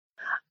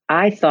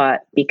I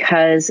thought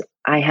because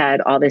I had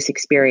all this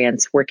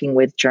experience working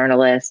with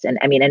journalists and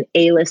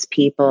A-list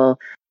people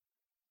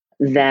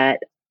that,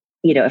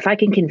 if I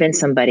can convince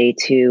somebody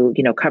to,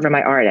 cover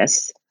my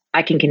artists,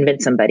 I can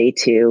convince somebody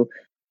to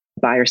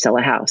buy or sell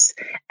a house.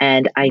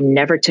 And I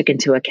never took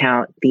into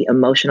account the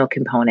emotional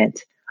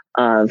component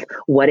of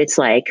what it's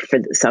like for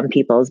some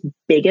people's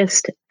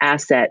biggest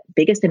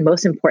and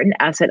most important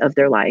asset of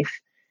their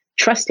life,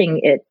 trusting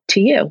it to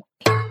you.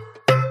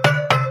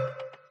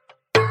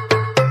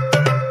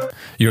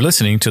 You're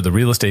listening to the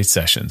Real Estate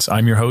Sessions.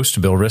 I'm your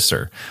host, Bill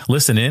Risser.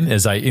 Listen in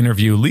as I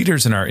interview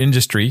leaders in our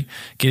industry,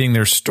 getting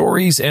their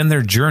stories and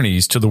their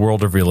journeys to the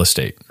world of real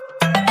estate.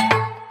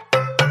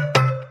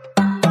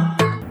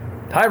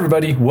 Hi,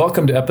 everybody.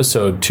 Welcome to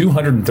episode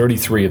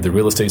 233 of the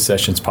Real Estate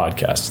Sessions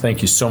podcast.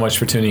 Thank you so much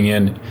for tuning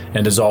in.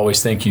 And as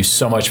always, thank you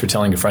so much for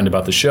telling a friend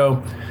about the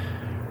show.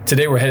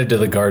 Today, we're headed to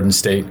the Garden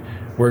State.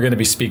 We're going to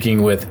be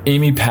speaking with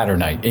Amy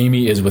Paternite.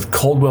 Amy is with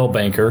Coldwell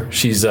Banker.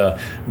 She's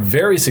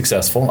very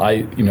successful.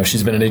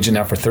 She's been an agent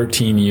now for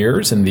 13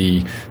 years in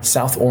the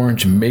South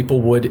Orange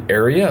Maplewood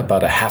area,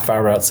 about a half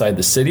hour outside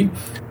the city.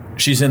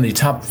 She's in the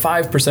top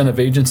 5% of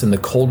agents in the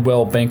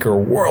Coldwell Banker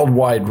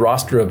worldwide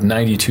roster of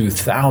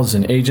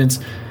 92,000 agents.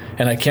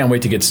 And I can't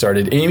wait to get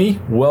started. Amy,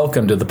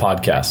 welcome to the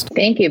podcast.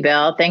 Thank you,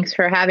 Bill. Thanks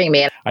for having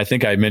me. I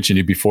think I mentioned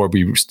you before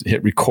we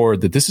hit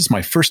record that this is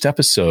my first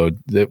episode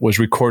that was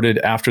recorded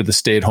after the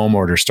stay-at-home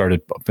order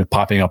started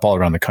popping up all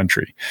around the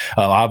country.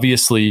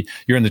 Obviously,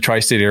 you're in the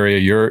tri-state area.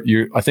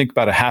 You're I think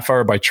about a half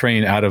hour by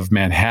train out of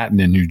Manhattan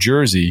in New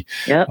Jersey.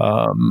 Yep.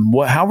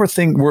 How are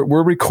things?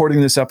 We're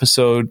recording this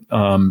episode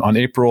on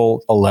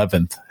April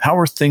 11th. How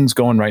are things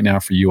going right now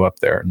for you up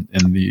there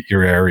in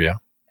your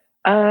area?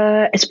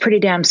 It's pretty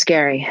damn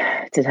scary,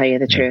 to tell you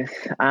the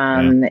truth.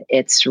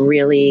 It's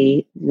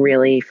really,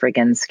 really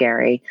friggin'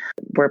 scary.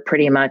 We're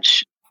pretty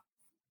much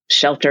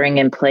sheltering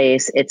in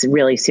place. It's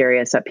really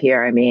serious up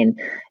here. I mean,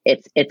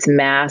 it's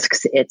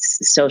masks, it's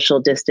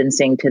social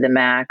distancing to the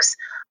max.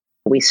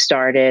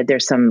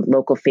 There's some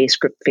local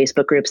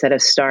Facebook groups that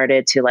have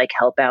started to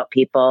help out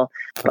people.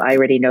 I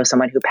already know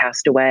someone who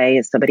passed away.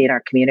 It's somebody in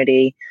our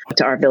community.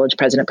 Our village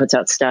president puts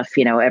out stuff,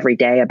 every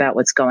day about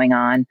what's going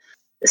on.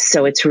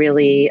 So it's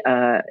really,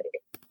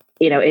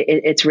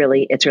 it's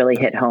really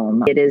hit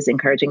home. It is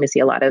encouraging to see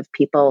a lot of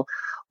people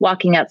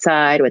walking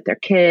outside with their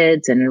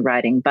kids and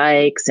riding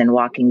bikes and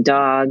walking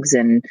dogs.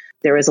 And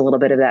there is a little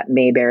bit of that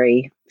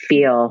Mayberry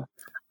feel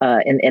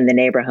in the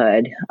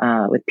neighborhood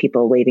with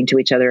people waving to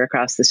each other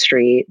across the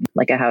street,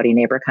 like a howdy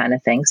neighbor kind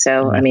of thing.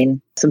 So,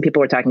 some people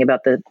were talking about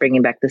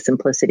bringing back the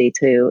simplicity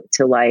to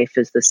life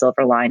is the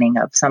silver lining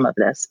of some of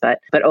this. But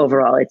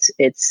overall,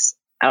 it's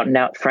out and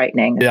out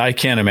frightening. Yeah, I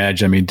can't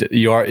imagine.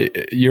 You're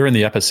in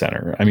the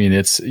epicenter.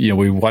 It's,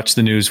 we watch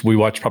the news. We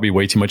watch probably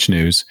way too much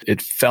news.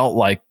 It felt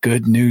like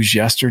good news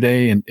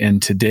yesterday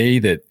and today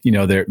that,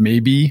 there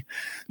maybe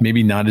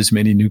not as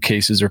many new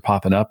cases are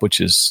popping up,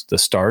 which is the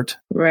start.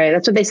 Right.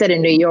 That's what they said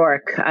in New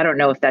York. I don't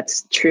know if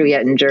that's true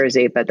yet in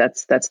Jersey, but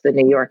that's the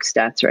New York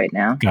stats right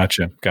now.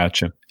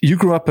 Gotcha. You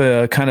grew up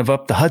kind of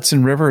up the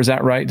Hudson River. Is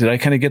that right? Did I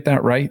kind of get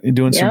that right in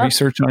doing some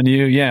research on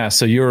you? Yeah.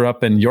 So you were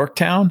up in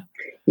Yorktown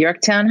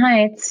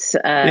Heights,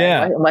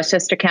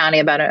 Westchester County,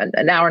 about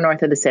an hour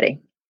north of the city.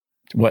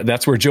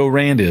 That's where Joe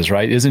Rand is,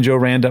 right? Isn't Joe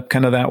Rand up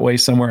kind of that way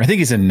somewhere? I think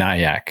he's in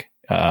Nyack.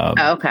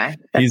 Okay.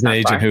 He's an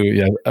agent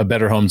who, a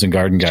Better Homes and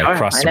Garden guy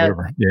across the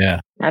river. Yeah.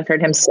 I've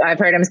heard him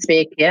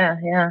speak. Yeah.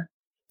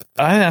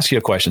 I ask you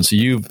a question. So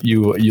you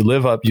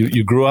live up,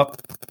 you grew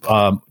up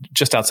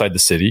just outside the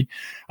city.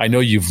 I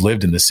know you've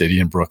lived in the city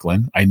in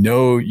Brooklyn. I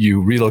know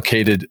you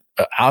relocated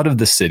out of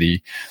the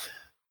city.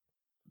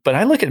 But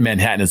I look at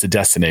Manhattan as a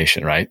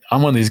destination, right?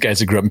 I'm one of these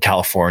guys who grew up in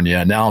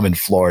California. Now I'm in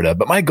Florida.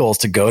 But my goal is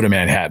to go to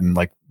Manhattan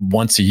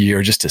once a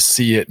year just to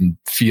see it and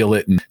feel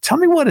it. And tell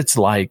me what it's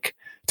like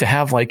to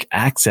have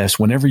access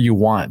whenever you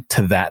want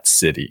to that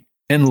city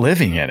and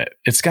living in it.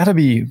 It's got to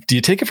be, do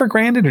you take it for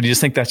granted or do you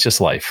just think that's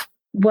just life?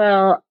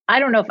 Well, I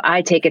don't know if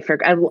I take it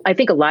I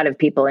think a lot of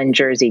people in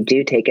Jersey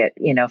do take it,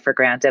 for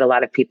granted. A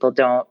lot of people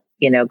don't,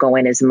 go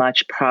in as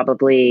much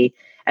probably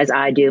as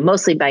I do,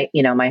 mostly by,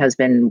 my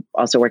husband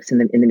also works in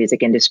the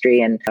music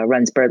industry and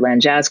runs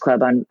Birdland Jazz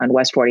Club on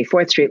West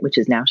 44th Street, which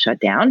is now shut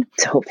down.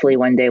 So hopefully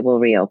one day we'll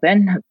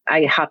reopen.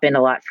 I hop in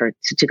a lot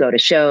to go to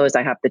shows.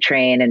 I hop the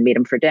train and meet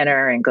him for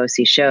dinner and go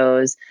see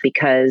shows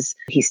because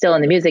he's still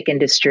in the music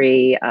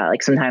industry.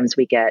 Sometimes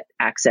we get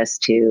access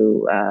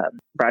to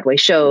Broadway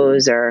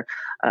shows or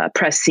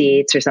press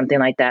seats or something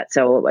like that.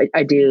 So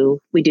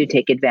we do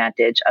take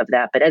advantage of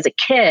that. But as a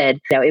kid,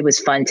 it was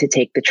fun to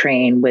take the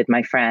train with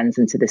my friends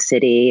into the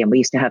city. And we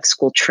used to have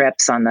school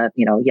trips on the,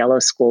 yellow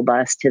school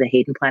bus to the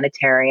Hayden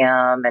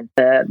Planetarium and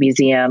the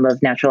Museum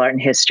of Natural Art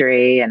and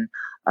History and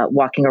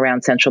walking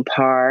around Central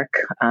Park.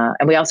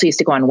 And we also used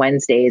to go on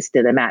Wednesdays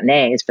to the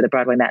matinees for the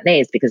Broadway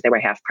matinees because they were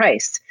half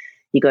price.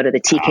 You go to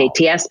the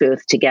TKTS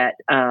booth to get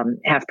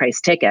half price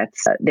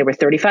tickets. They were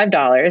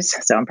 $35.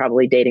 So I'm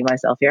probably dating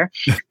myself here.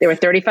 They were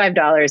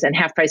 $35 and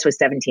half price was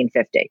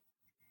 $17.50.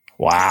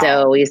 Wow.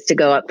 So we used to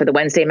go up for the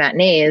Wednesday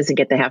matinees and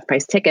get the half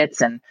price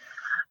tickets. And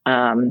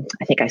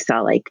I think I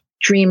saw like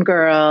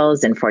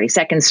Dreamgirls and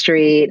 42nd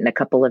Street and a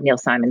couple of Neil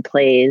Simon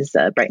plays,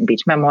 Brighton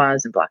Beach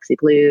Memoirs and Bloxy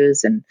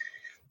Blues, and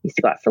used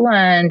to go out for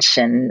lunch.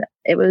 And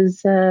it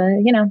was,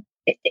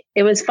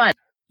 it was fun.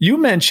 You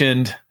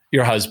mentioned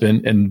your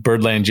husband and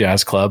Birdland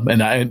Jazz Club,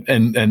 and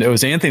it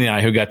was Anthony and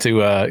I who got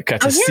to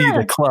see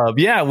the club.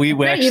 Yeah, we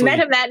actually, you met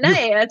him that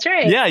night. That's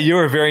right. Yeah, you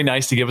were very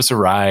nice to give us a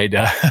ride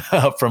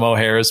up from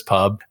O'Hara's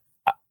Pub.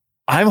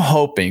 I'm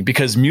hoping,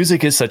 because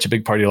music is such a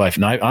big part of your life,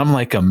 and I'm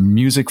like a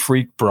music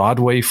freak,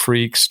 Broadway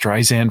freak,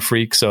 Streisand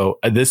freak. So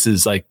this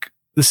is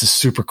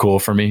super cool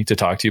for me to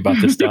talk to you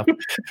about this stuff.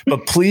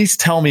 But please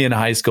tell me, in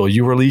high school,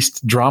 you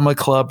released drama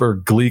club or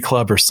glee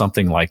club or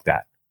something like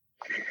that.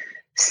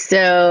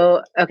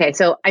 So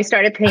I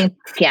started playing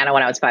piano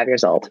when I was 5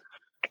 years old.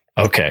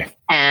 Okay.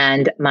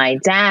 And my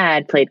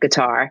dad played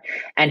guitar,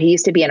 and he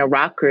used to be in a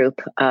rock group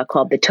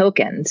called the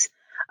Tokens.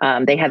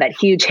 They had that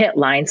huge hit,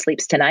 Lion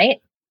Sleeps Tonight.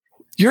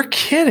 You're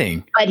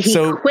kidding. But he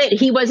quit.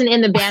 He wasn't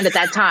in the band at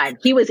that time.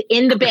 He was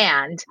in the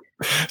band.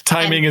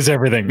 Timing is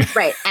everything.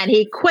 Right. And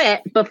he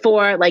quit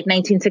before like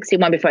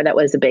 1961, before that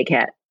was a big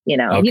hit. You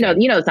know, okay.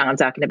 you know the song I'm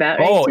talking about.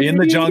 Right? Oh, In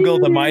the Jungle,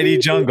 the Mighty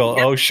Jungle.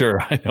 Yeah. Oh,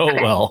 sure. I know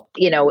it well.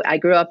 You know, I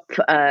grew up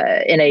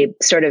in a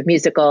sort of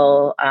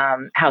musical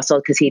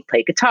household because he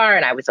played guitar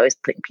and I was always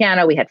playing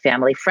piano. We had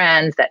family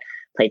friends that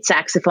played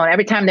saxophone.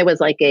 Every time there was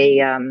like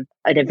an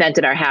event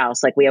at our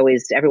house, like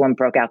everyone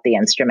broke out the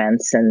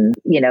instruments, and,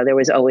 you know, there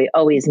was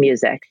always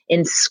music.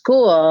 In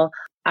school,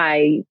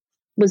 I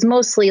was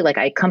mostly like,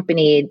 I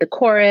accompanied the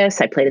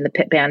chorus. I played in the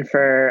pit band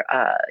for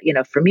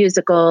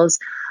musicals.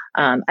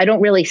 I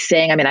don't really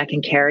sing. I mean, I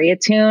can carry a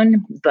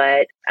tune,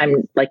 but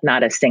I'm like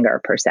not a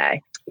singer per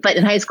se. But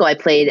in high school,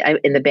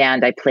 in the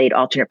band, I played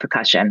alternate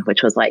percussion,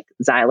 which was like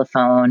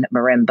xylophone,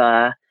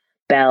 marimba,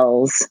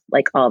 bells,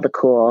 like all the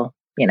cool,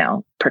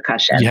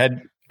 percussion.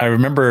 I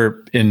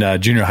remember in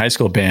junior high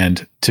school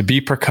band, to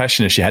be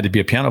percussionist, you had to be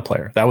a piano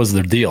player. That was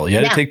the deal. You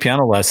had to take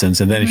piano lessons.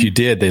 And then if you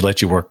did, they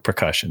let you work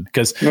percussion,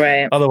 because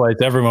otherwise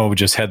everyone would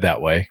just head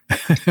that way.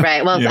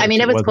 Right. Well, I mean,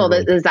 it was cool.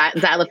 Really. The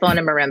xylophone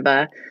and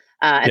marimba,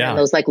 and then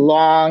those like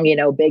long,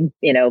 big,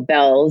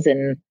 bells.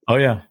 And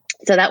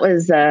so that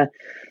was,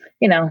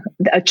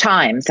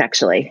 chimes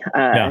actually.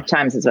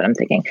 Chimes is what I'm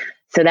thinking.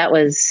 So that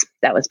was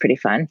pretty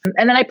fun.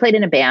 And then I played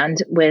in a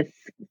band with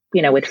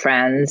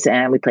friends,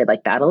 and we played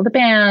like Battle of the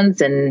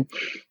Bands and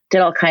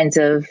did all kinds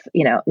of,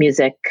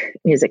 music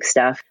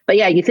stuff. But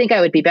yeah, you think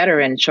I would be better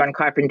in Sean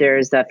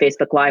Carpenter's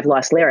Facebook Live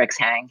Lost Lyrics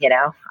hang,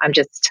 I'm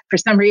just, for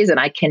some reason,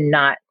 I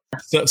cannot.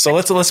 So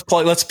let's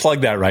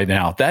plug that right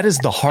now. That is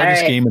the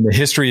hardest game in the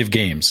history of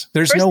games.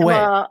 There's no way.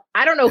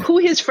 I don't know who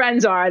his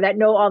friends are that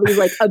know all these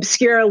like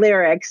obscure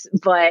lyrics,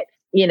 but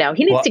he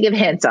needs to give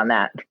hints on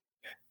that.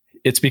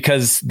 It's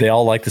because they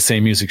all like the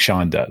same music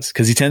Sean does,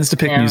 because he tends to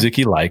pick music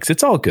he likes.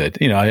 It's all good.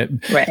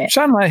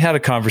 Sean and I had a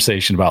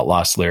conversation about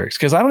lost lyrics,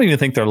 because I don't even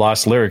think they're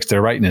lost lyrics.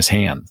 They're right in his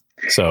hand.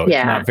 So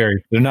they're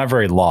not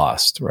very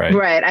lost. Right.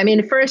 Right. I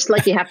mean, first,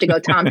 like you have to go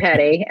Tom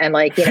Petty and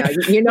like,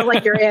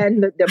 like you're in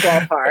the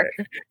ballpark,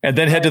 and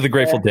then head to the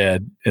Grateful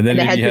Dead, and then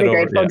head to the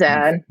Grateful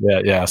Dead.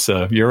 Yeah.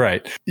 So you're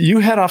right. You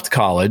head off to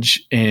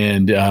college,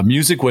 and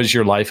music was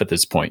your life at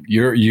this point.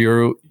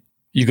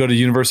 You go to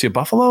University of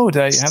Buffalo?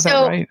 Did I have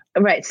that right?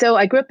 Right. So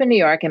I grew up in New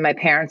York, and my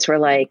parents were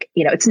like,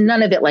 it's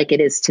none of it like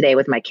it is today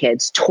with my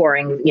kids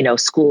touring,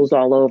 schools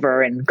all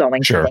over and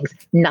going to things.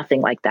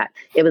 Nothing like that.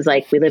 It was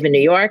like, we live in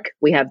New York.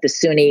 We have the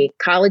SUNY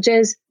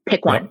colleges.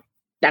 Pick one. Yep.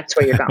 That's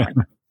where you're going.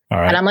 All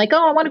right. And I'm like,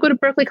 oh, I want to go to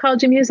Berklee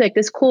College of Music,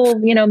 this cool,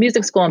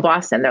 music school in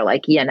Boston. They're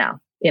like,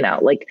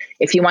 like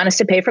if you want us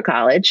to pay for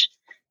college,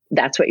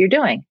 that's what you're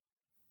doing.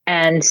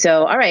 And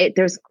so, all right,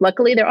 there's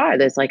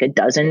like a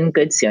dozen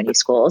good SUNY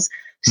schools.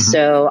 Mm-hmm.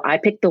 So I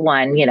picked the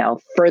one,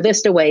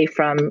 furthest away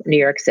from New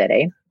York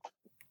City.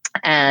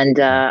 And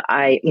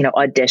I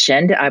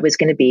auditioned. I was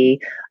going to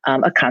be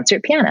a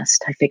concert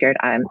pianist. I figured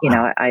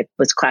I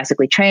was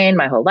classically trained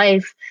my whole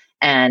life.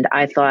 And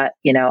I thought,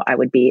 I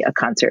would be a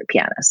concert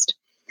pianist.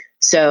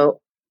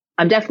 So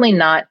I'm definitely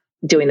not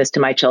doing this to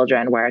my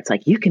children where it's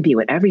like, you can be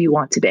whatever you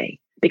want to be.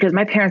 Because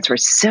my parents were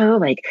so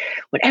like,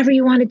 whatever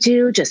you want to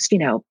do, just,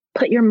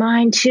 put your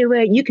mind to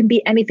it. You can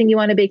be anything you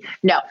want to be.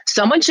 No,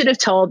 someone should have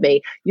told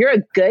me, you're a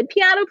good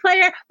piano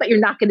player, but you're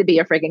not going to be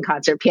a freaking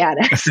concert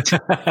pianist.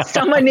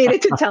 Someone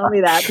needed to tell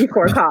me that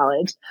before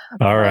college.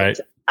 All right.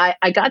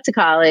 I got to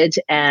college,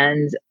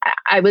 and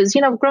I was,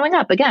 growing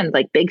up again,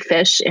 like big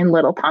fish in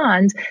little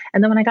ponds.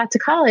 And then when I got to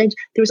college,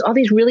 there was all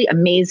these really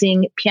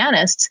amazing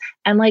pianists.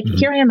 And like,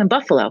 here I am in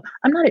Buffalo.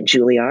 I'm not at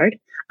Juilliard.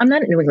 I'm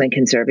not at New England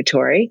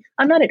Conservatory.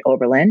 I'm not at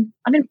Oberlin.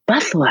 I'm in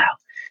Buffalo.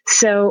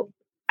 So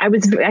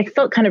I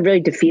felt kind of really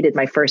defeated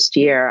my first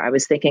year. I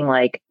was thinking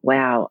like,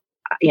 wow,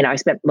 I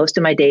spent most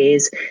of my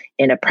days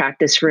in a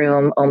practice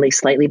room, only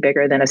slightly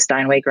bigger than a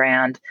Steinway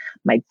Grand.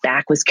 My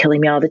back was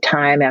killing me all the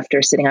time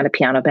after sitting on a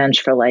piano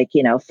bench for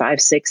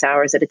 5-6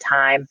 hours at a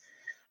time.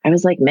 I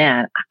was like,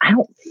 man, I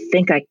don't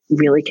think I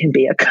really can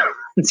be a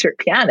concert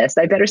pianist.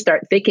 I better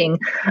start thinking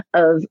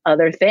of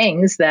other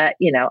things that,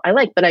 I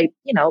like, but I,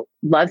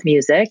 love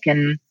music.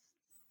 And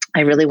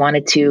I really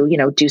wanted to,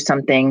 do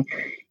something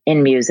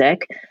in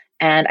music.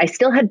 And I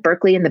still had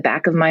Berklee in the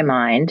back of my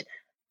mind.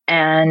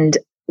 And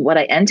what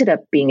I ended up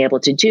being able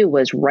to do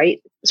was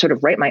write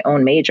my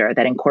own major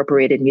that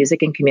incorporated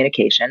music and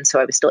communication. So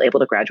I was still able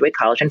to graduate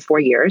college in 4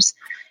 years.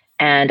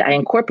 And I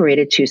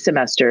incorporated 2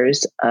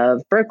 semesters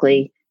of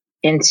Berklee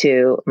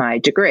into my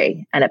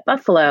degree. And at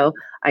Buffalo,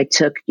 I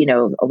took,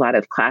 a lot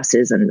of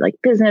classes in like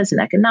business and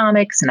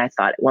economics. And I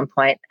thought at one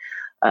point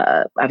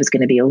I was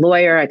going to be a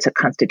lawyer. I took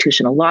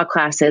constitutional law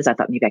classes. I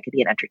thought maybe I could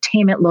be an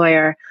entertainment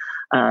lawyer.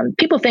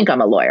 People think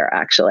I'm a lawyer,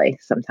 actually.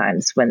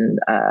 Sometimes when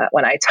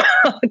I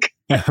talk,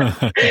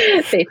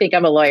 they think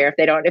I'm a lawyer. If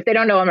they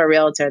don't know I'm a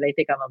realtor, they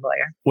think I'm a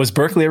lawyer. Was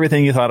Berklee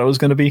everything you thought it was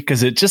going to be?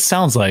 Because it just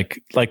sounds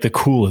like the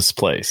coolest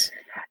place.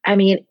 I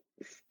mean,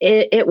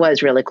 it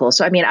was really cool.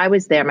 So, I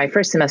was there. My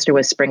first semester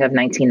was spring of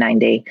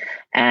 1990,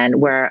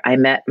 and where I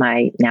met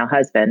my now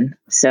husband.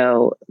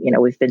 So,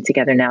 we've been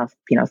together now,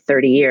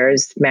 30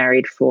 years,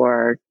 married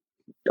for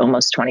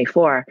almost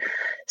 24.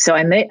 So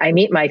I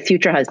meet my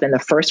future husband the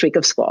first week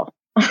of school.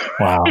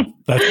 Wow,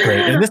 that's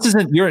great. And this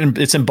isn't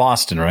it's in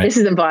Boston, right? This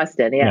is in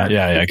Boston. Yeah.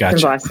 Yeah. Gotcha.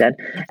 In Boston.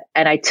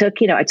 And I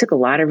took a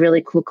lot of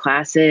really cool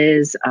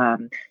classes,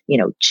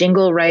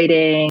 jingle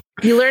writing.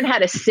 You learn how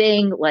to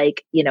sing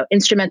like,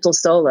 instrumental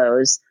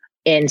solos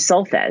in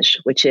solfege,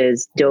 which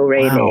is do,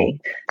 re, mi.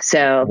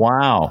 So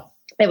wow.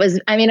 It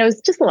was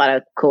just a lot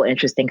of cool,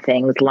 interesting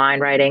things, line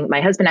writing. My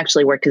husband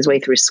actually worked his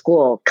way through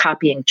school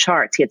copying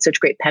charts. He had such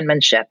great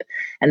penmanship.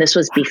 And this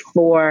was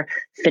before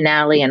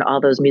Finale and all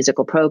those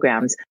musical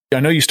programs. I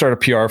know you start a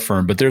PR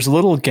firm, but there's a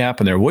little gap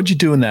in there. What'd you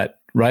do in that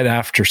right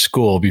after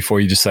school before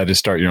you decided to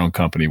start your own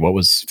company? What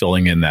was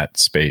filling in that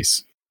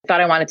space? I thought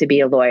I wanted to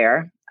be a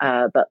lawyer,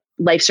 but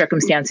life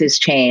circumstances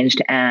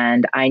changed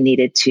and I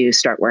needed to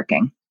start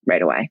working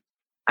right away.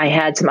 I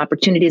had some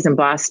opportunities in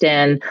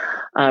Boston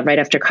right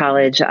after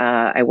college.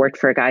 I worked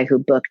for a guy who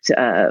booked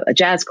a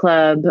jazz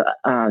club,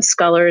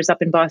 Scullers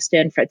up in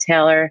Boston, Fred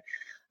Taylor,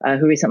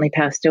 who recently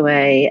passed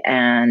away.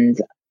 And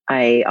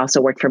I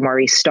also worked for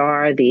Maurice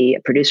Starr, the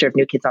producer of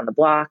New Kids on the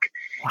Block.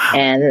 Wow.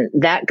 And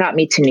that got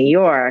me to New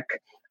York.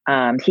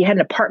 He had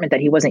an apartment that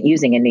he wasn't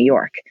using in New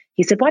York.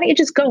 He said, why don't you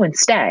just go and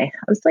stay?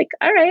 I was like,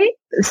 all right.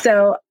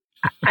 So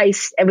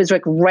it was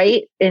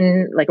right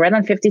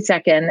on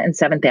 52nd and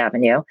 7th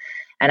Avenue.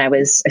 And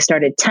I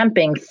started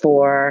temping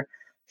for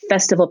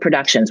Festival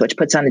Productions, which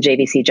puts on the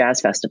JVC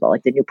Jazz Festival,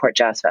 like the Newport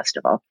Jazz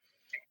Festival.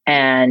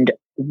 And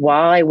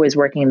while I was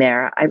working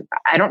there,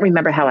 I don't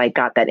remember how I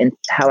got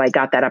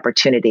that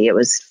opportunity. I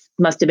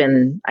must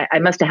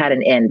have had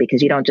an in,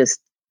 because you don't just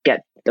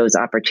get those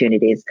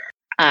opportunities.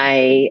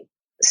 I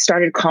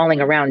started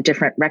calling around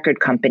different record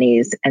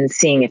companies and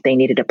seeing if they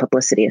needed a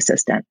publicity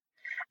assistant.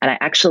 And I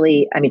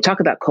actually, talk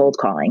about cold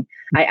calling.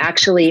 I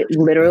actually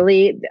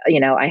literally,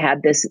 I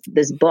had this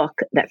book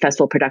that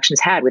Festival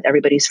Productions had with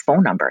everybody's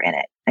phone number in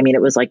it.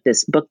 It was like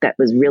this book that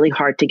was really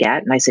hard to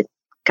get. And I said,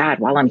 God,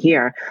 while I'm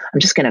here, I'm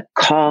just going to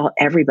call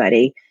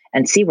everybody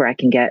and see where I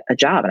can get a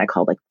job. And I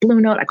called like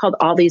Blue Note. I called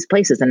all these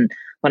places. And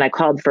when I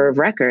called Verve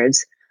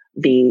Records,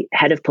 the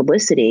head of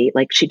publicity,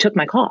 like she took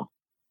my call.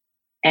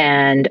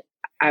 And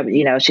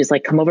she's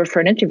like, come over for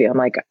an interview. I'm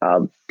like,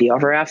 I'll be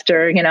over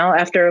after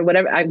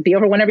whatever. I'll be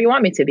over whenever you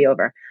want me to be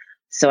over.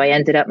 So I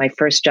ended up, my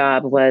first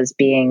job was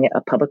being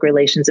a public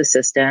relations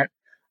assistant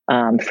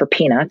for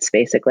peanuts.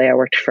 Basically, I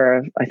worked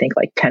for, I think,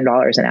 like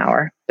 $10 an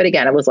hour. But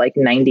again, it was like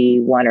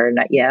 91 or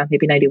not. Yeah,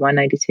 maybe 91,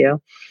 92.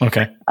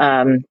 Okay.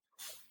 And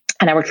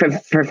I worked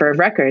for Verve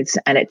Records,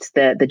 and it's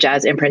the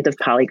jazz imprint of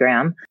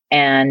Polygram.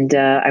 And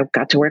I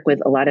got to work with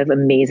a lot of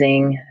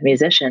amazing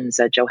musicians,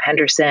 Joe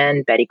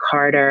Henderson, Betty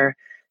Carter,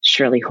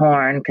 Shirley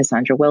Horn,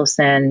 Cassandra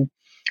Wilson,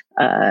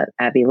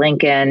 Abby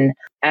Lincoln.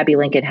 Abby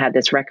Lincoln had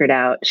this record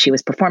out. She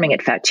was performing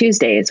at Fat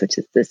Tuesdays, which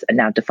is this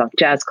now defunct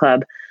jazz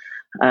club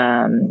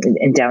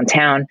in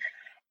downtown.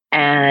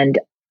 And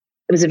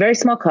it was a very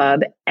small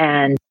club.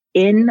 And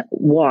in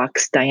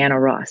walks Diana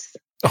Ross.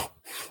 Oh.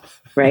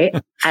 Right.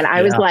 And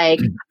I was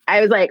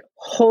like,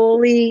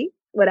 holy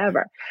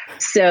whatever.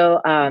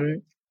 So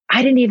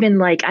I didn't even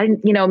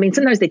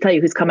sometimes they tell you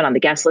who's coming on the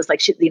guest list.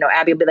 Like,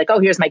 Abby will be like, oh,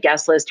 here's my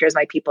guest list. Here's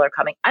my people are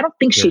coming. I don't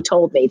think she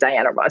told me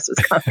Diana Ross was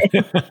coming.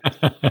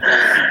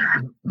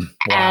 Wow.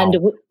 And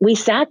we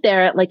sat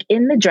there like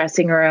in the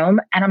dressing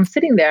room, and I'm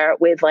sitting there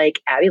with like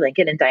Abby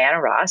Lincoln and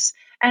Diana Ross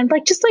and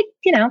like, just like,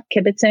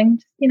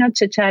 kibitzing,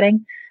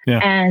 chit-chatting. Yeah.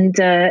 And,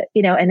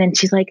 and then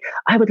she's like,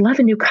 I would love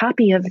a new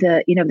copy of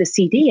the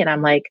CD. And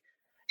I'm like,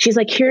 she's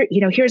like,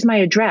 here's my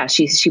address.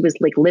 She was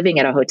like living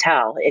at a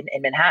hotel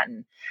in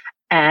Manhattan.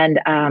 And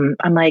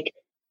I'm like,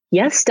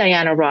 yes,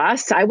 Diana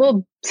Ross, I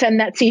will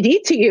send that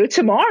CD to you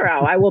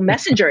tomorrow. I will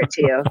messenger it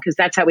to you, because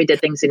that's how we did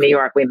things in New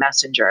York. We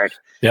messengered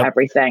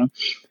everything.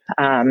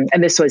 And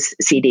this was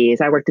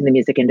CDs. I worked in the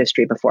music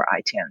industry before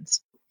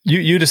iTunes.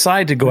 You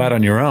decide to go out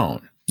on your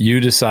own. You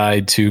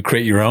decide to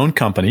create your own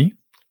company,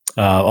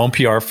 own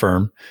PR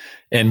firm,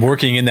 and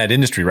working in that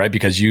industry, right?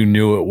 Because you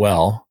knew it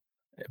well.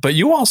 But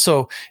you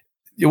also,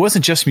 it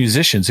wasn't just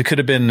musicians. It could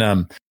have been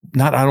I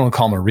don't want to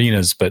call them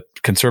arenas, but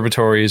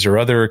conservatories or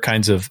other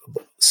kinds of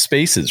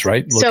spaces,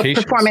 right? So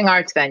Locations. performing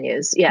arts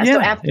venues. Yeah.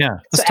 So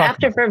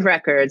after Verve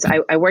Records,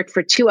 I worked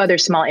for two other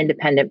small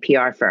independent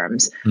PR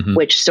firms,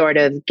 which sort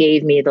of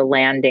gave me the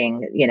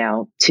landing,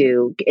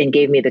 and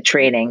gave me the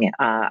training.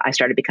 I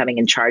started becoming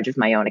in charge of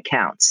my own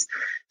accounts.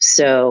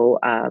 So,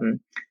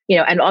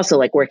 and also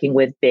like working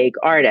with big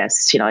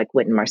artists, like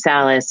Wynton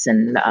Marsalis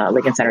and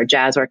Lincoln Center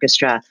Jazz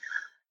Orchestra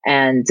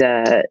and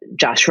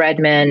Josh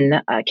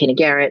Redman, Kenny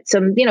Garrett,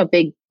 some,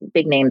 big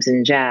names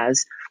in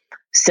jazz.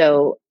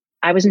 So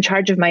I was in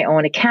charge of my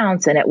own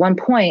accounts. And at one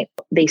point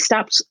they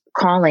stopped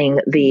calling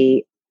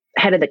the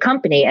head of the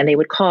company and they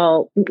would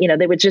call,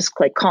 they would just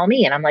like call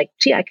me. And I'm like,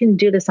 gee, I can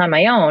do this on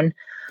my own.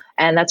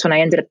 And that's when I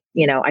ended up,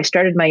 I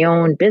started my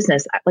own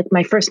business. Like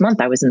my first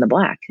month I was in the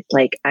black.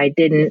 Like I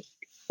didn't,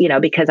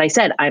 because I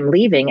said I'm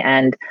leaving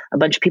and a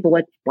bunch of people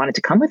wanted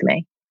to come with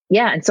me.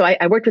 Yeah. And so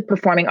I worked with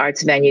performing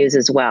arts venues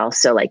as well.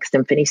 So like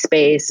Symphony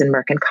Space and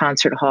Merkin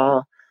Concert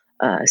Hall,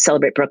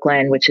 Celebrate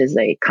Brooklyn, which is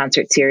a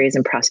concert series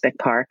in Prospect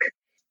Park.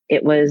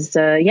 It was,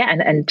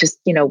 and just,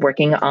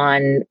 working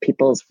on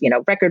people's,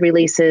 record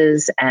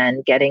releases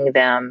and getting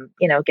them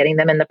in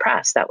the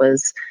press. That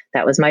was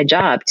my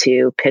job,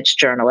 to pitch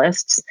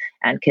journalists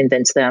and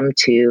convince them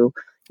to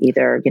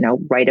either,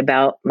 write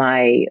about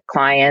my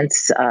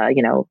clients,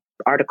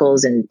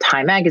 articles in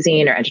Time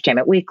Magazine or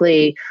Entertainment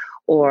Weekly,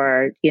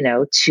 or,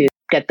 to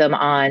get them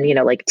on,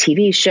 like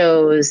TV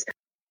shows,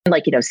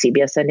 like,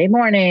 CBS Sunday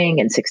Morning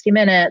and 60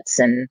 Minutes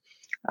and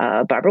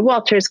Barbara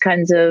Walters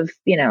kinds of,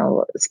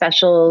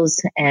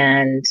 specials.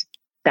 And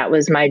that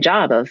was my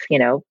job of,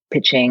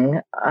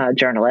 pitching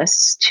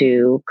journalists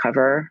to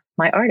cover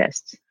my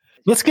artists.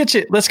 Let's get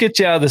you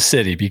out of the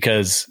city,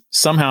 because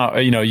somehow,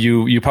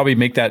 you probably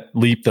make that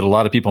leap that a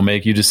lot of people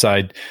make. You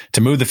decide to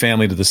move the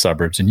family to the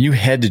suburbs and you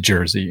head to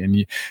Jersey,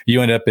 and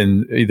you end up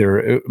in either,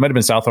 it might've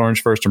been South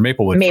Orange first or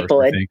Maplewood. First,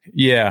 I think.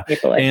 Yeah.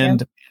 Maplewood,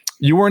 and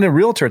you weren't a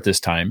realtor at this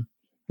time.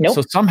 Nope.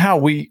 So somehow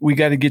we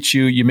got to get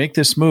you make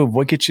this move.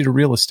 What gets you to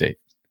real estate?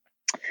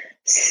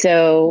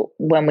 So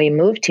when we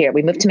moved here,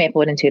 we moved to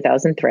Maplewood in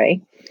 2003,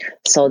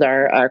 sold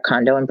our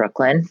condo in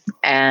Brooklyn.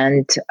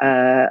 And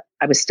I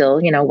was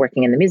still,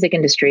 working in the music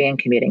industry and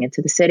commuting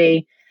into the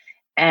city.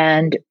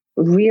 And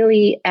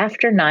really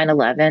after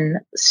 9/11,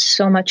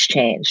 so much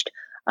changed.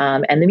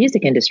 And the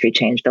music industry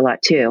changed a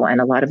lot too.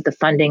 And a lot of the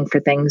funding for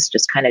things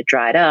just kind of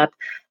dried up.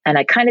 And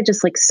I kind of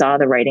just like saw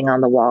the writing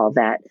on the wall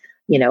that,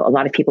 a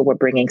lot of people were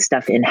bringing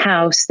stuff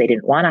in-house. They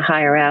didn't want to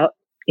hire out.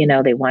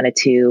 They wanted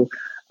to,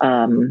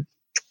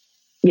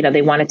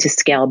 they wanted to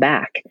scale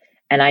back.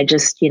 And I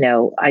just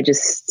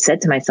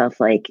said to myself,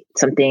 like,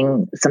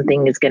 something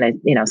is going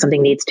to,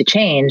 something needs to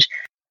change.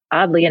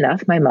 Oddly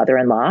enough, my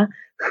mother-in-law,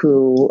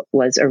 who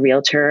was a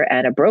realtor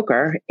and a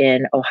broker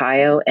in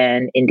Ohio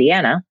and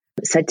Indiana,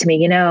 said to me,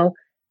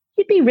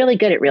 you'd be really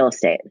good at real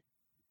estate.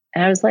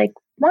 And I was like,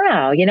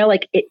 wow,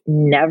 like it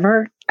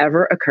never,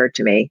 ever occurred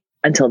to me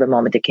until the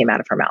moment it came out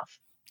of her mouth.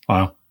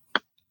 Wow.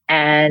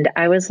 And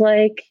I was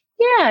like,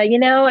 yeah,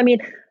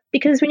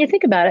 because when you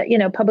think about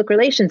it, public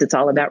relations, it's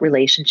all about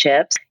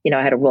relationships.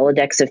 I had a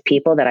Rolodex of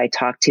people that I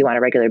talked to on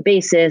a regular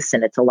basis.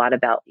 And it's a lot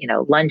about,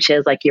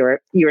 lunches, like you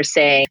were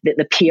saying,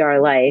 the PR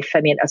life.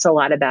 It's a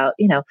lot about,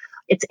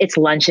 it's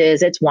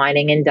lunches, it's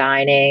wining and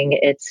dining.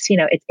 It's,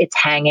 it's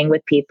hanging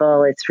with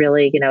people. It's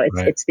really,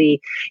 it's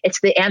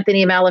the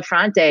Anthony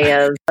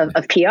Malafronte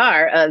of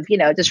PR, of,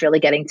 just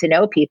really getting to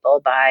know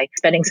people by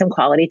spending some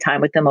quality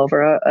time with them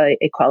over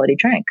a quality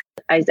drink.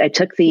 I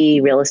took the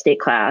real estate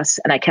class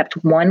and I kept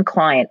one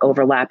client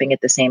overlapping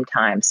at the same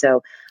time.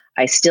 So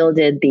I still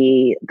did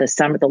the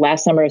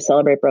last summer of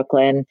Celebrate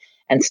Brooklyn,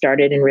 and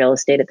started in real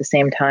estate at the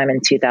same time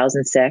in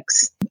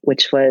 2006,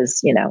 which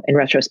was, in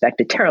retrospect,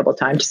 a terrible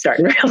time to start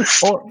in real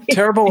estate. Well,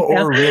 terrible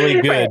or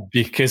really good, right?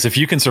 Because if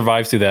you can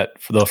survive through that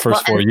for the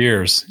first 4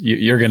 years,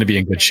 you're going to be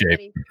in good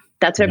shape.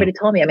 That's what everybody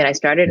told me. I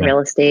started in real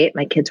estate.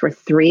 My kids were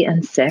 3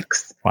 and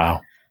 6. Wow.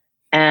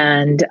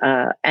 And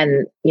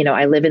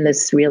I live in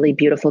this really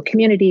beautiful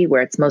community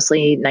where it's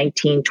mostly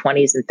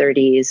 1920s and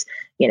 30s,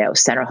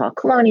 Center Hall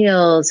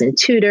Colonials and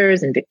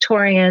Tudors and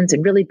Victorians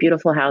and really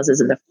beautiful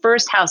houses. And the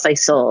first house I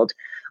sold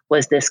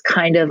was this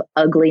kind of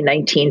ugly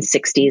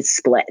 1960s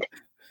split.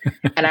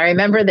 And I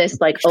remember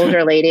this like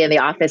older lady in the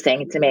office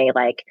saying to me,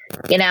 like,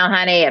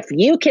 honey, if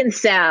you can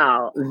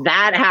sell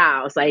that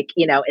house, like,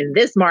 in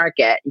this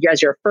market,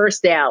 as your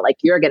first sale, like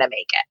you're going to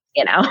make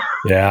it,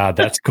 Yeah,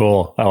 that's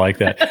cool. I like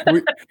that.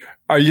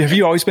 Have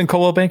you always been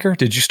Coldwell Banker?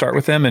 Did you start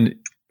with them? And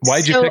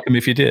why did you pick them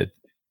if you did?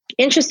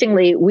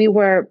 Interestingly, we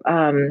were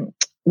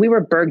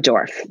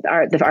Bergdorf.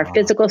 Our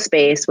physical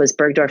space was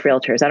Bergdorf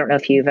Realtors. I don't know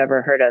if you've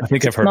ever heard of. I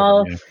think I've heard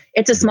of them. Yeah.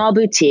 It's a small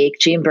boutique.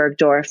 Gene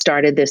Bergdorf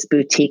started this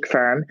boutique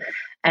firm,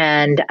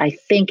 and I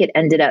think it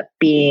ended up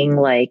being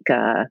like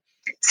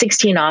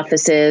 16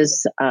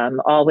 offices,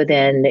 all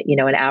within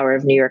an hour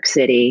of New York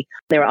City.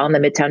 They were on the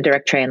Midtown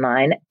Direct train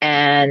line,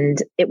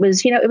 and it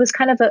was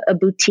kind of a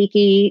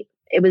boutique-y.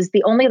 It was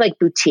the only like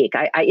boutique.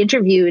 I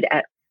interviewed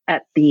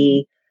at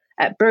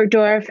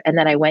Bergdorf, and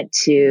then I went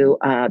to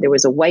there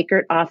was a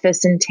Weichert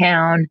office in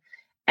town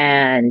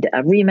and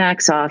a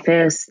Remax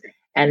office,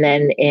 And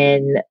then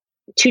in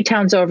 2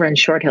 towns over in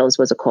Short Hills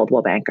was a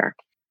Coldwell banker.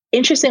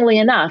 Interestingly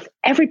enough,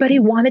 everybody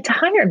wanted to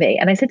hire me.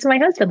 And I said to my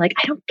husband, like,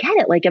 I don't get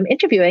it. Like, I'm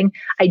interviewing.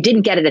 I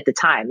didn't get it at the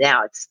time.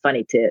 Now it's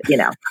funny to,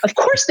 of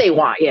course they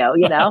want you,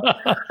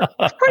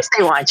 of course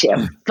they want you.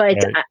 But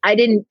right. I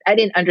didn't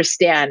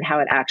understand how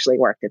it actually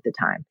worked at the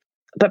time.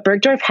 But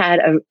Bergdorf had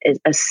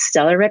a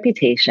stellar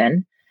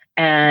reputation.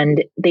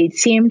 And they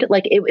seemed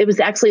like it was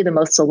actually the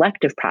most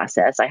selective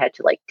process. I had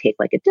to take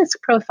a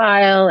disc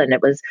profile, and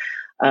it was,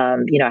 I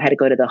had to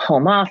go to the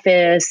home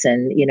office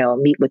and,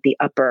 meet with the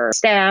upper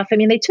staff. I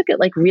mean, they took it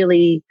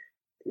really,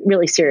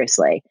 really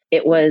seriously.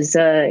 It was,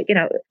 it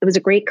was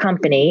a great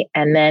company.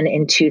 And then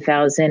in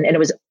 2000,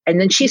 and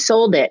then she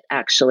sold it,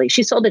 actually.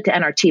 She sold it to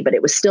NRT, but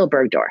it was still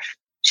Bergdorf.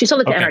 She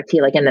sold it to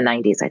NRT in the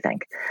 90s, I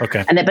think.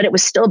 Okay. But it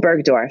was still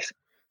Bergdorf.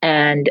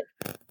 And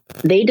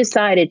they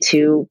decided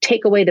to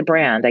take away the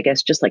brand, I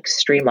guess, just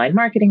streamline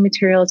marketing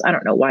materials. I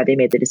don't know why they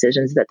made the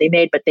decisions that they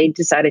made, but they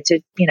decided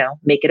to,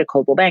 make it a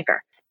Coldwell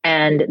banker.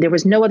 And there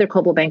was no other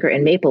Coldwell banker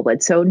in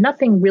Maplewood. So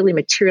nothing really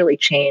materially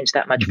changed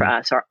that much for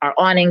us. Our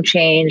awning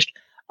changed,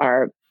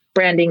 our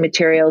branding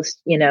materials,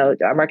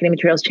 our marketing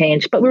materials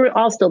changed, but we were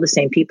all still the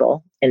same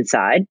people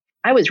inside.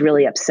 I was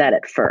really upset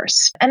at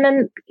first. And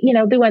then,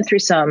 they went through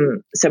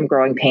some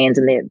growing pains,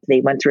 and they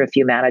went through a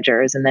few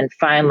managers. And then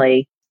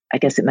finally, I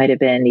guess it might have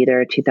been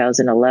either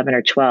 2011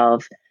 or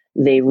 12,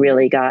 they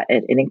really got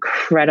an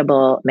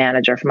incredible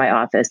manager for my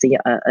office.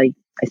 I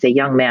say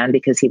young man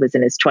because he was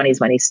in his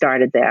 20s when he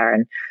started there.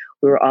 And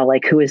we were all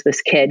like, who is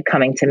this kid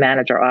coming to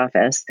manage our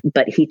office?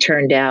 But he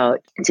turned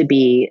out to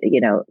be,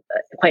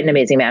 quite an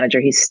amazing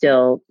manager. He's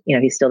still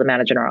the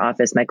manager in our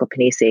office, Michael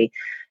Panisi.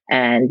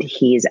 And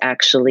he's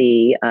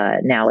actually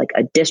now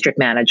a district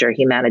manager.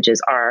 He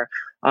manages our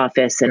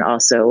office and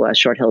also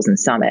Short Hills and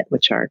Summit,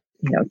 which are,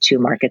 2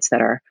 markets that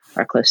are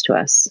close to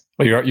us.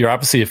 Well, you're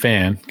obviously a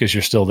fan because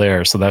you're still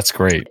there. So that's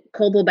great.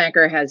 Coldwell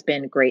Banker has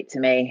been great to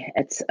me.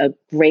 It's a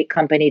great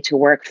company to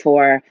work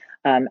for.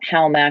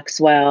 Hal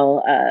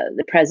Maxwell,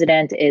 the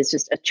president, is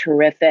just a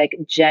terrific,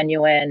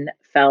 genuine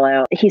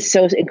fellow. He's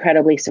so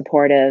incredibly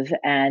supportive.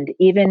 And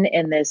even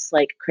in this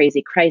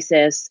crazy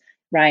crisis,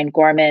 Ryan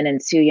Gorman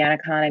and Sue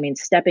Yannicon,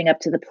 stepping up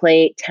to the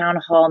plate, town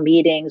hall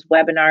meetings,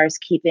 webinars,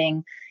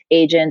 keeping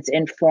agents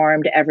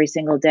informed every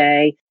single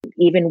day,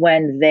 even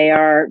when they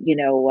are,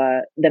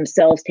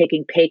 themselves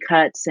taking pay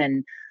cuts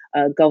and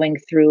going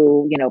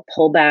through,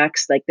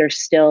 pullbacks, they're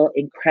still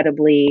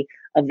incredibly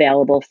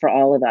available for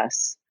all of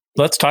us.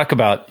 Let's talk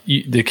about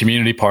the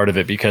community part of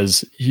it,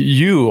 because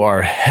you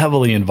are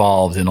heavily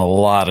involved in a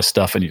lot of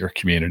stuff in your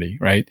community,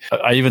 right?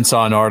 I even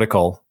saw an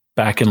article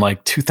back in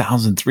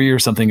 2003 or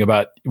something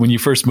about when you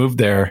first moved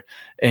there,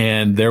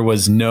 and there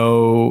was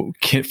no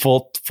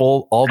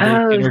full all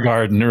day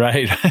kindergarten,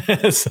 right?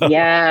 So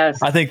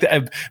yes, I think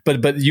that,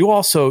 but you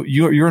also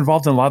you're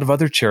involved in a lot of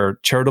other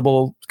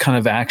charitable kind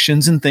of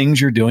actions and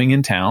things you're doing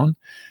in town,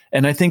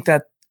 and I think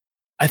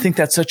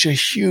that's such a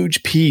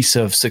huge piece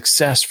of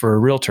success for a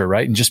realtor,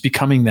 right? And just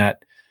becoming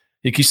that,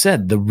 like you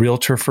said, the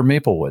realtor for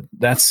Maplewood.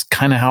 That's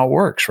kind of how it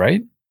works,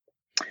 right?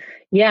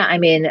 Yeah,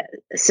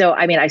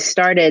 I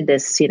started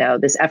this,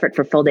 this effort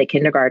for full day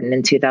kindergarten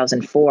in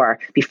 2004,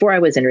 before I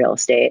was in real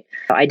estate.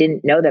 I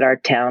didn't know that our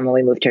town, when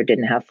we moved here,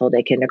 didn't have full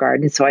day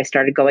kindergarten. So I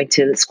started going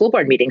to the school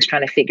board meetings,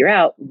 trying to figure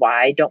out,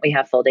 why don't we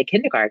have full day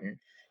kindergarten?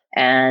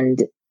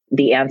 And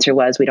the answer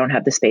was, we don't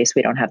have the space,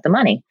 we don't have the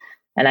money.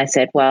 And I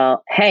said,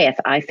 well, hey, if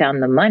I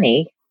found the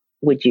money,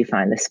 would you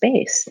find the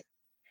space?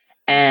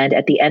 And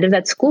at the end of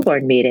that school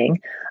board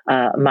meeting,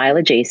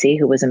 Mila Jacey,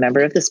 who was a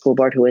member of the school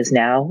board, who is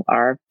now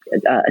our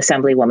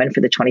assemblywoman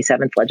for the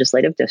 27th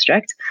Legislative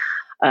District,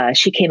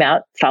 she came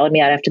out, followed me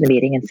out after the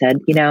meeting and said,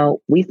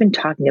 we've been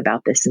talking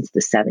about this since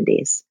the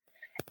 70s.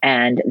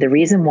 And the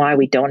reason why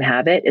we don't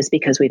have it is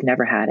because we've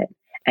never had it.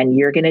 And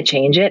you're going to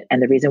change it.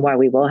 And the reason why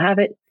we will have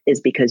it is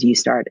because you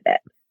started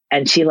it.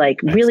 And she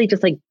really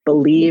just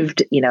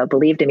believed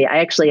in me. I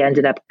actually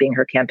ended up being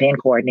her campaign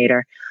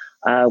coordinator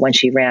when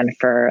she ran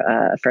for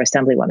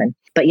assemblywoman.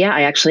 But yeah,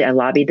 I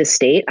lobbied the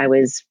state. I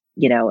was,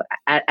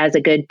 as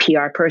a good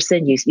PR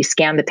person, you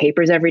scan the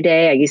papers every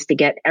day. I used to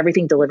get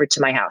everything delivered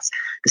to my house.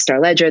 The Star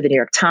Ledger, the New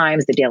York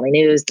Times, the Daily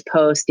News, the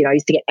Post, I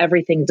used to get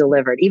everything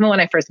delivered. Even when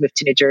I first moved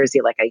to New Jersey,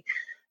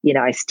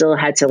 I still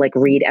had to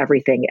read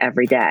everything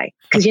every day,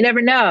 because you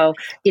never know,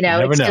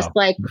 it's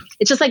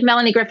just like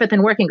Melanie Griffith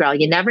in Working Girl.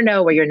 You never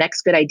know where your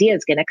next good idea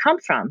is going to come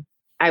from.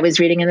 I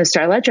was reading in the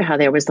Star Ledger how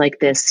there was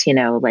this,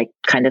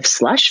 kind of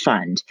slush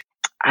fund.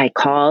 I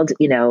called,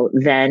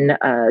 then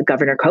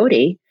Governor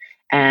Cody,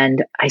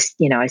 and I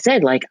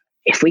said,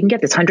 if we can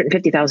get this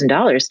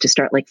 $150,000 to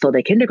start full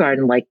day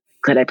kindergarten,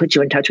 could I put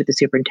you in touch with the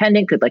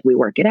superintendent? Could we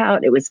work it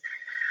out? It was,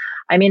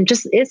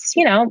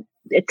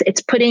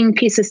 it's putting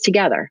pieces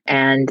together,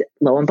 and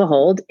lo and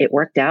behold, it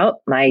worked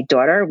out. My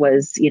daughter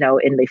was, in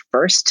the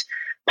first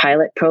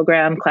pilot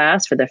program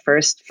class for the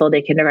first full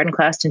day kindergarten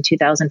class in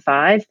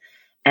 2005.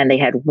 And they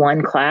had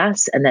 1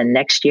 class, and then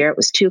next year it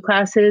was 2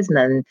 classes. And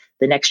then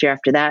the next year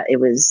after that, it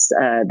was,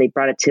 they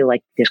brought it to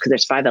because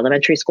there's 5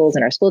 elementary schools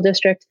in our school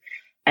district.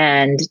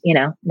 And,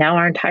 now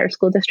our entire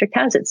school district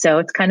has it. So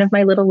it's kind of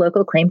my little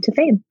local claim to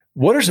fame.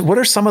 What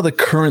are some of the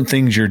current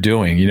things you're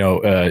doing,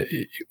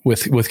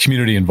 with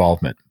community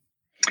involvement?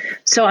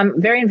 So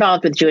I'm very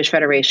involved with Jewish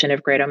Federation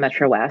of Greater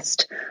Metro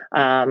West.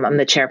 I'm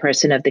the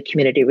chairperson of the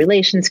Community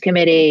Relations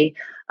Committee.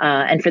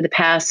 And for the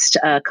past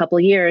couple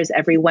of years,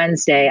 every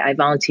Wednesday, I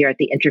volunteer at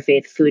the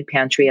Interfaith Food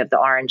Pantry of the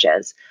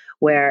Oranges,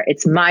 where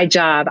it's my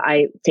job.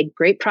 I take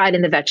great pride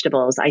in the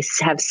vegetables. I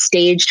have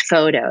staged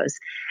photos,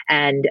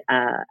 and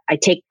I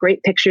take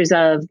great pictures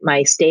of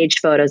my staged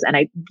photos, and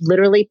I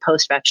literally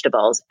post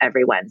vegetables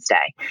every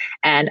Wednesday.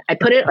 And I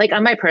put it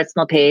on my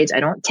personal page. I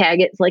don't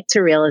tag it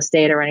to real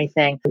estate or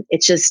anything.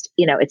 It's just,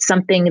 it's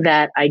something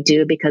that I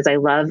do because I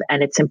love,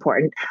 and it's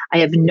important. I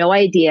have no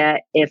idea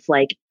if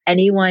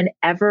anyone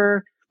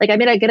ever,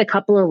 I get a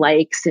couple of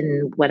likes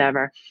and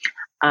whatever.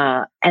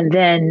 And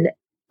then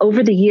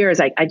over the years,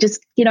 I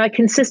just, I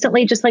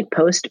consistently just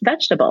post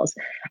vegetables.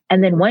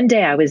 And then one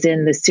day I was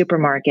in the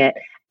supermarket,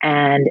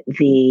 and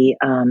the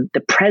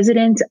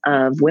president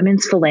of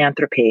Women's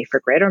Philanthropy for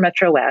Greater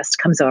Metro West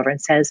comes over and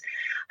says,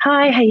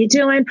 "Hi, how you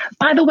doing?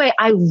 By the way,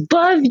 I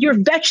love your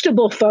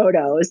vegetable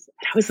photos."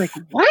 And I was like,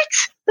 "What?"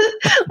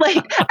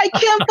 I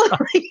can't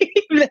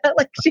believe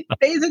that she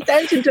pays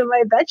attention to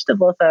my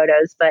vegetable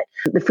photos. But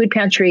the food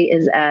pantry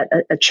is at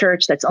a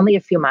church that's only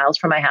a few miles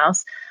from my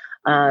house.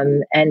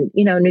 And,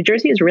 New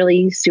Jersey is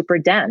really super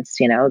dense.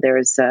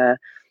 There's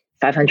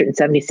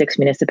 576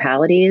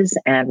 municipalities,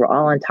 and we're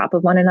all on top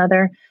of one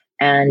another.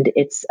 And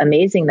it's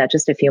amazing that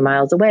just a few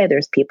miles away,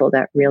 there's people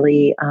that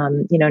really,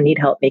 need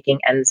help making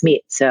ends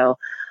meet. So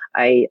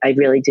I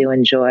really do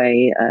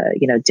enjoy,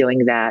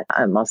 doing that.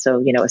 I'm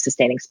also, a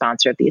sustaining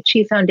sponsor of the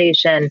Achieve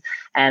Foundation,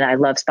 and I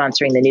love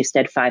sponsoring the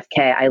Newstead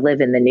 5K. I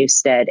live in the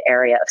Newstead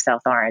area of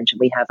South Orange, and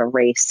we have a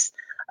race,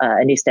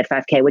 a Newstead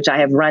 5K, which I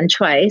have run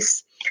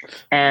twice.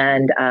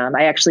 And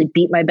I actually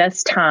beat my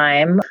best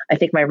time. I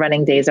think my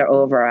running days are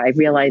over. I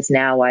realize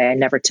now why I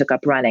never took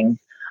up running,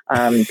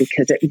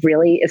 because it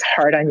really is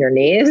hard on your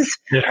knees.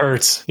 It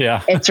hurts.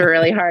 Yeah. It's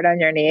really hard on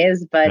your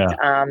knees. But,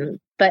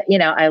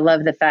 I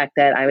love the fact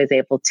that I was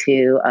able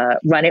to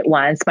run it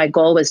once. My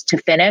goal was to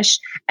finish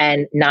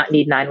and not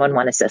need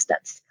 911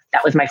 assistance.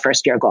 That was my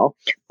first year goal.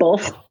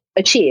 Both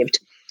achieved.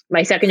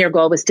 My second year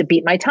goal was to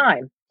beat my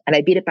time, and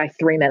I beat it by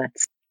 3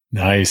 minutes.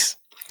 Nice.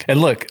 And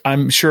look,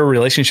 I'm sure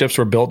relationships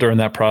were built during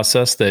that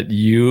process that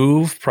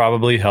you've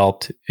probably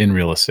helped in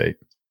real estate.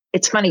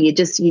 It's funny.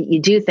 You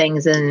do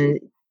things, and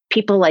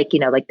people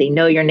they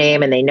know your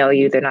name and they know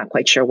you. They're not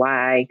quite sure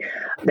why.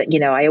 But,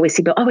 I always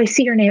see, I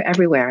see your name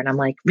everywhere. And I'm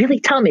like, really,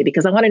 tell me,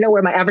 because I want to know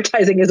where my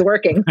advertising is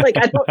working. I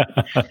don't,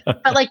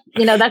 but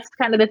that's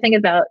kind of the thing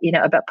about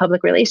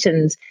public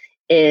relations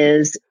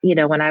is,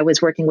 when I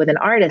was working with an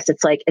artist,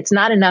 it's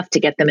not enough to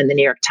get them in the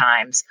New York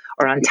Times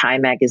or on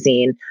Time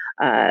Magazine,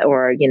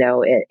 or,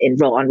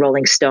 on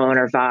Rolling Stone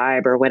or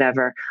Vibe or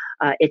whatever.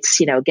 It's,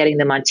 getting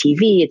them on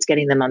TV, it's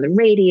getting them on the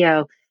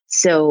radio.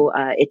 So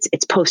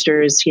it's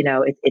posters,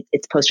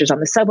 it's posters on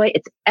the subway,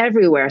 it's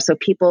everywhere. So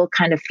people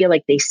kind of feel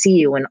like they see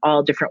you in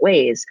all different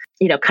ways,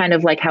 kind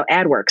of like how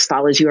AdWorks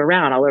follows you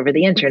around all over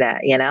the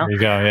internet, There you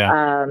go,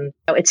 yeah.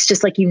 It's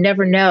just you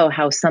never know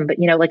how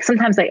somebody,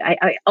 sometimes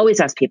I always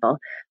ask people,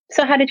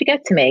 so how did you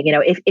get to me?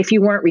 If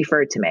you weren't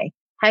referred to me,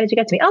 how did you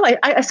get to me? Oh,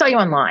 I saw you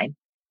online.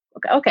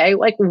 Okay,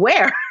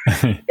 where?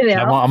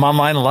 I'm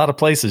online a lot of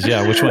places.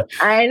 Yeah, which one?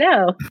 I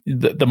know.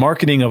 The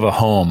marketing of a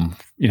home,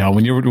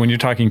 when you're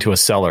talking to a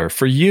seller,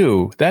 for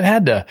you, that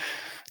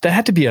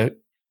had to be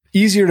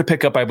easier to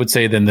pick up, I would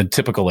say, than the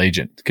typical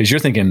agent, because you're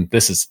thinking,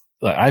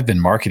 I've been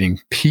marketing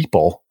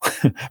people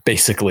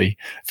basically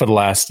for the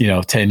last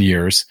 10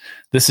 years.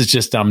 This is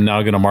just, I'm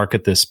now going to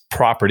market this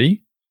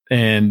property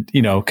and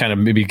kind of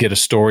maybe get a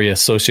story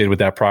associated with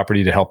that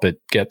property to help it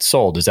get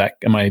sold.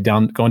 Am I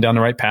going down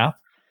the right path?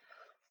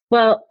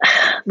 Well,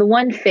 the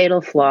one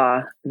fatal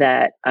flaw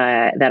that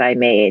I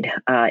made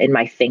in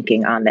my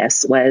thinking on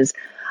this was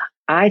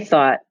I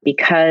thought,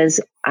 because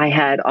I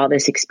had all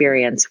this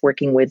experience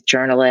working with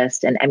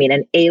journalists and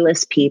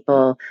A-list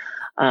people,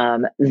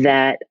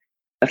 that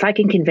if I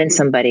can convince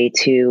somebody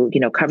to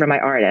cover my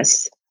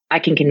artists, I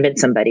can convince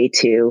somebody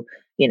to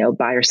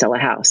buy or sell a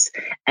house.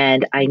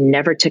 And I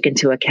never took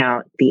into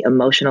account the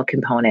emotional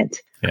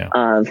component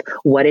of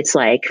what it's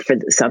like for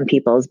some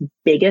people's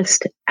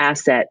biggest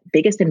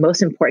and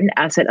most important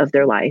asset of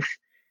their life,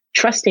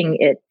 trusting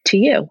it to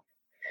you.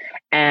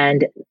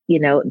 And,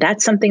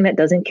 that's something that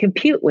doesn't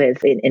compute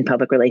with in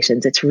public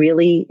relations. It's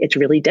really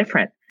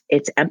different.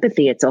 It's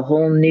empathy. It's a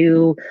whole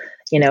new,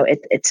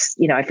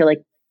 I feel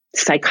like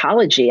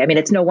psychology.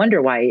 It's no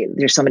wonder why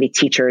there's so many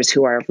teachers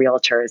who are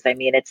realtors.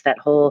 It's that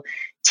whole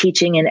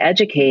teaching and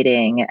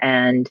educating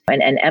and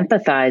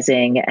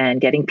empathizing and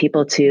getting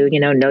people to,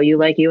 know you,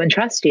 like you, and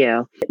trust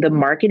you. The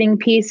marketing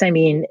piece, I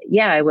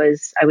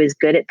was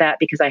good at that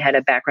because I had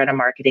a background in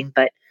marketing,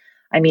 but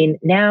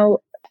now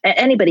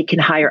anybody can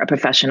hire a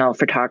professional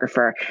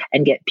photographer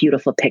and get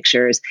beautiful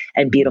pictures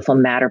and beautiful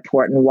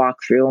Matterport and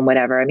walkthrough and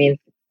whatever.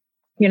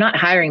 You're not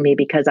hiring me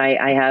because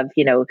I have,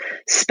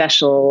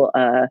 special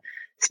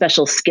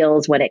special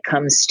skills when it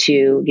comes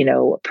to,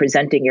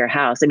 presenting your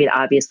house. I mean,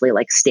 obviously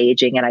like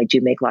staging, and I do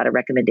make a lot of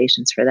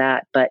recommendations for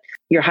that, but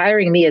you're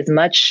hiring me as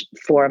much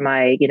for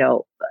my,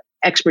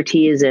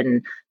 expertise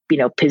in,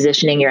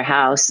 positioning your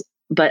house.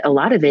 But a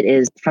lot of it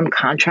is from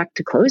contract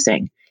to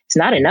closing. It's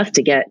not enough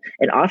to get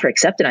an offer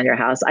accepted on your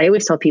house. I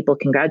always tell people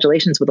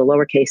congratulations with a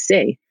lowercase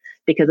c,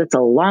 because it's a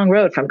long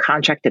road from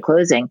contract to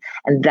closing.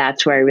 And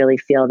that's where I really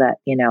feel that,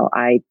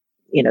 I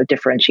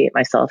differentiate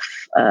myself,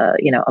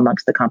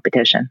 amongst the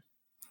competition.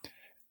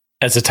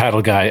 As a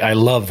title guy, I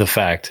love the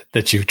fact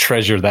that you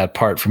treasure that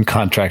part from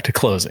contract to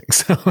closing.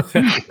 So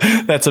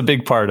that's a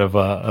big part of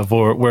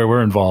where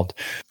we're involved.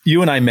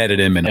 You and I met at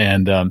Inman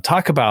and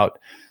talk about,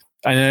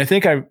 and I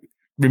think I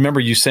remember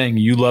you saying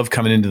you love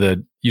coming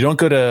into you don't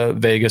go to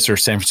Vegas or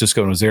San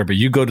Francisco and was there, but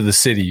you go to the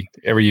city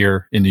every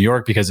year in New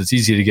York because it's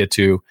easy to get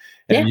to,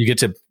 and you get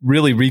to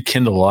really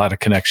rekindle a lot of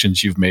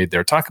connections you've made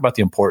there. Talk about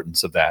the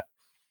importance of that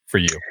for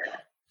you.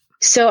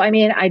 So, I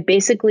mean, I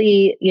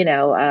basically,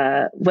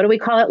 what do we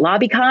call it?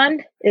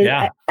 LobbyCon?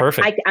 Yeah,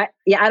 perfect.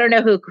 I don't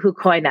know who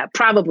coined that.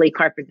 Probably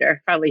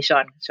Carpenter, probably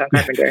Sean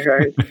Carpenter,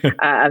 or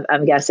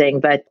I'm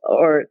guessing.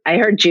 Or I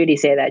heard Judy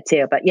say that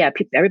too. But yeah,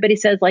 everybody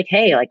says like,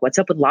 hey, like, what's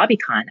up with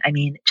LobbyCon? I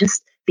mean,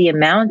 just the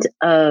amount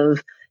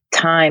of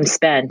time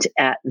spent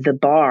at the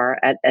bar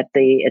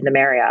in the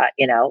Marriott,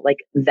 like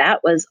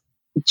that was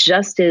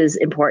just as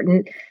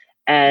important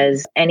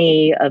as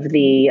any of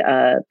the,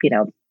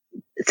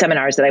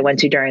 seminars that I went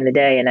to during the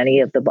day in any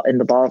of in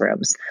the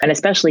ballrooms. And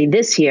especially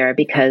this year,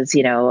 because,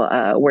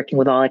 working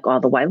with all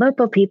the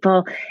YLOPO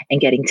people and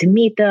getting to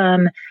meet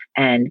them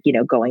and,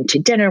 going to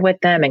dinner with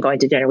them and going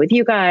to dinner with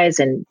you guys.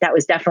 And that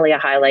was definitely a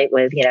highlight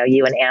with,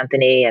 you and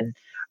Anthony and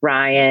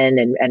Ryan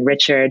and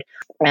Richard,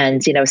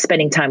 and,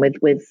 spending time with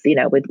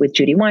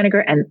Judy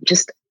Weiniger and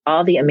just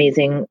all the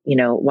amazing,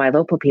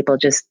 YLOPO people,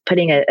 just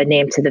putting a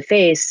name to the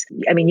face.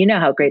 I mean, you know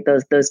how great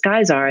those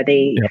guys are.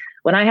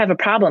 When I have a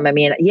problem, I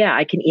mean, yeah,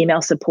 I can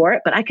email support,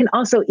 but I can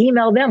also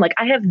email them. Like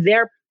I have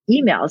their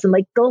emails and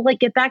like, they'll like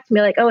get back to me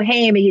like, oh,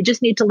 hey, Amy, you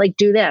just need to like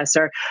do this,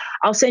 or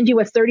I'll send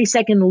you a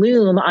 30-second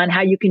loom on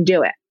how you can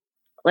do it.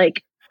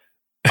 Like,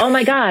 oh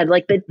my God,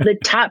 like the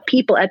top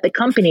people at the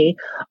company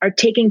are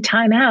taking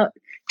time out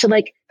to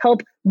like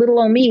help little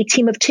old me,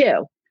 team of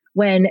two.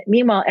 When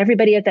meanwhile,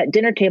 everybody at that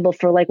dinner table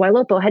for like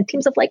YLOPO had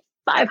teams of like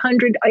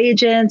 500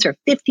 agents or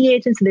 50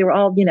 agents. And they were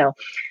all,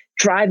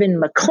 driving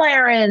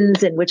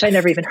McLarens, and which I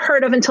never even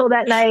heard of until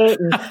that night.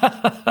 And,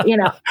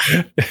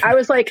 I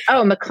was like,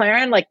 oh,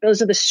 McLaren, like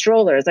those are the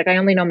strollers. Like I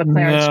only know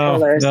McLaren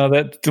strollers. No,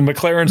 the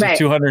McLarens are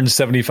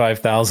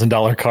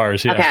 $275,000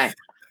 cars. Yeah.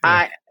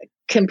 Okay.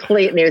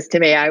 Complete news to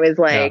me. I was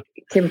like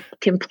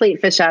complete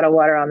fish out of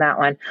water on that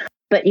one.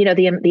 But,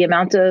 the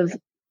amount of,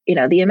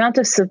 the amount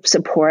of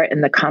support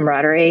and the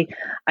camaraderie.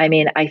 I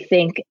mean, I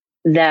think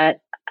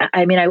that,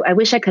 I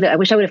wish I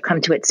would have come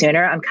to it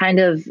sooner. I'm kind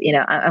of,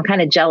 I'm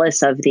kind of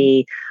jealous of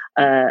the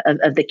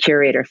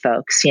curator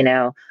folks,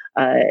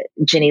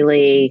 Ginny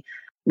Lee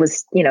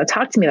was,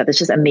 talked to me about this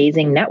just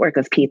amazing network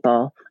of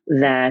people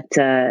that,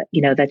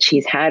 that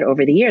she's had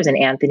over the years, and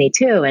Anthony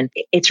too. And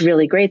it's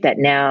really great that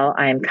now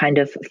I'm kind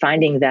of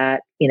finding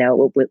that,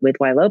 with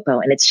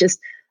YLOPO, and it's just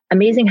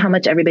amazing how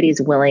much everybody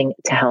is willing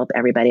to help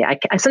everybody. I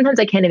sometimes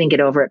I can't even get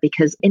over it,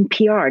 because in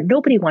PR,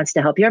 nobody wants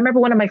to help you. I remember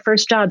one of my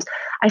first jobs,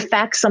 I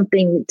faxed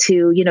something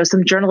to,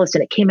 some journalist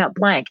and it came out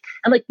blank.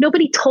 And like,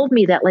 nobody told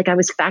me that, like I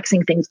was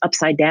faxing things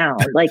upside down.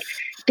 Like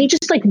they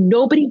just like,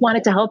 nobody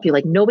wanted to help you.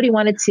 Like nobody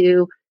wanted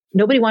to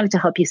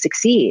help you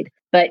succeed.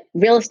 But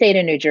real estate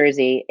in New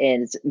Jersey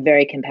is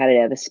very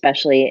competitive,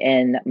 especially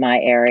in my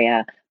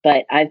area.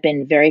 But I've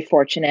been very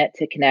fortunate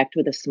to connect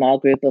with a small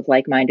group of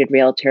like-minded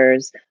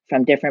realtors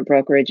from different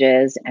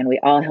brokerages, and we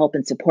all help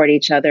and support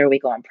each other. We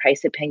go on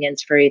price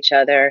opinions for each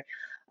other.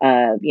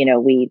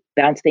 We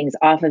bounce things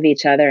off of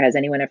each other. Has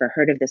anyone ever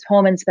heard of this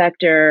home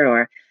inspector,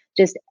 or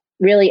just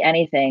really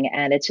anything?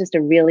 And it's just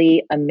a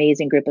really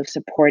amazing group of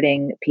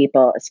supporting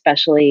people,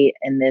 especially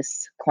in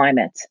this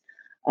climate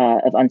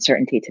of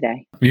uncertainty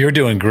today. You're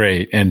doing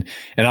great, and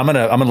I'm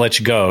gonna let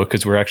you go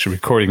because we're actually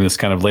recording this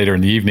kind of later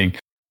in the evening.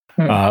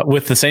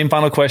 With the same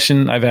final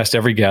question I've asked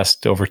every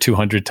guest over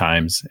 200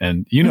 times,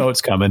 and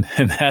it's coming,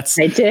 and that's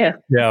I do.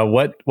 Yeah.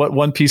 What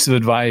one piece of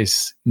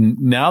advice,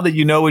 now that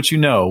you know what you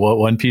know, what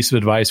one piece of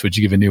advice would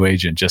you give a new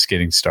agent just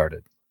getting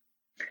started?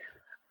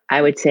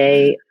 I would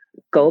say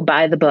go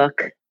buy the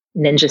book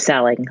Ninja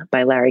Selling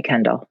by Larry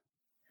Kendall,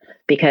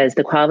 because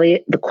the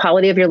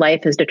quality of your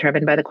life is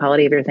determined by the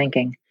quality of your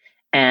thinking,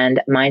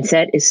 and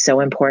mindset is so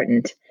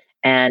important.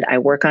 And I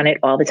work on it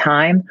all the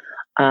time.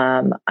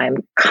 I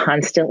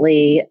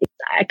constantly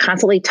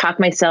talk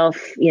myself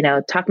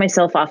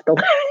off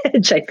the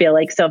ledge. I feel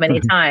like so many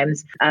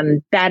times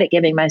I'm bad at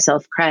giving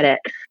myself credit,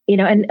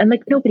 and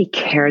like nobody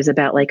cares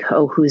about like,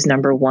 oh, who's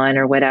number one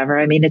or whatever.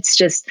 I mean, it's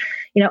just,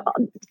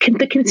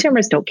 the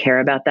consumers don't care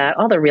about that.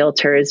 All the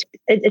realtors,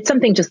 it's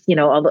something just,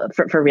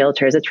 for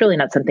realtors, it's really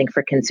not something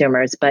for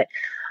consumers. But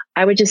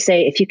I would just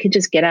say, if you could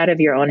just get out of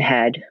your own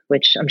head,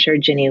 which I'm sure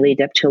Ginny Lee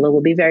Deptula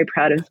will be very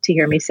proud to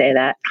hear me say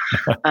that.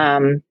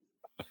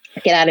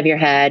 Get out of your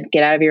head,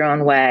 get out of your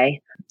own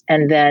way.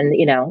 And then,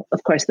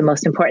 of course, the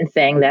most important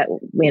thing that,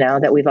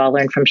 that we've all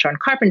learned from Sean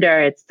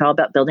Carpenter, it's all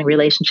about building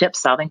relationships,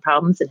 solving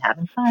problems, and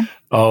having fun.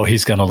 Oh,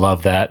 he's going to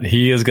love that.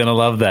 He is going to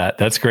love that.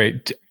 That's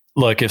great.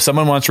 Look, if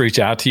someone wants to reach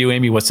out to you,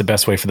 Amy, what's the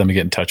best way for them to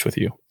get in touch with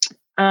you?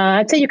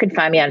 I'd say you can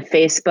find me on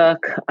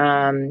Facebook,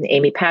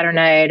 Amy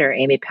Paternite or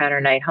Amy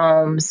Paternite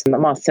Homes.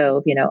 I'm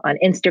also, on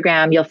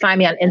Instagram. You'll find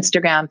me on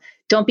Instagram.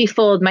 Don't be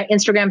fooled. My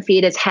Instagram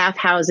feed is half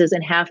houses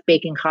and half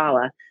baking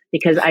challah,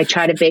 because I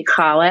try to bake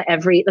challah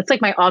it's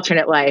like my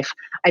alternate life.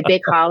 I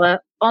bake challah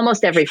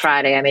almost every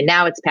Friday. I mean,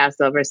 now it's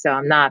Passover, so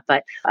I'm not,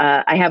 but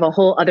I have a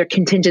whole other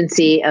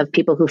contingency of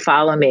people who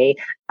follow me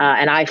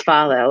and I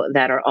follow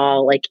that are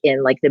all like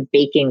in like the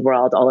baking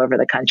world all over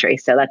the country.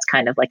 So that's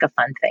kind of like a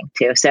fun thing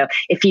too. So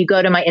if you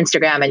go to my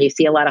Instagram and you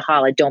see a lot of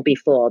challah, don't be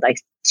fooled. I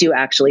do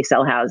actually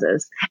sell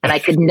houses, and I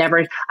could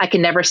never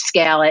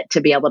scale it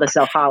to be able to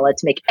sell challah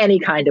to make any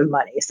kind of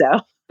money.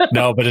 So.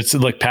 No, but it's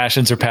like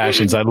passions are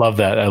passions. I love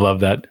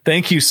that.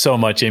 Thank you so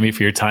much, Amy,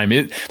 for your time.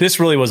 This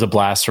really was a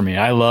blast for me.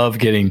 I love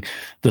getting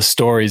the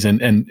stories,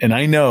 and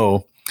I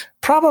know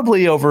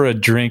probably over a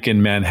drink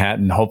in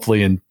Manhattan,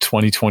 hopefully in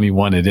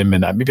 2021 at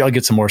Inman, maybe I'll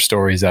get some more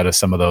stories out of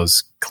some of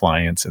those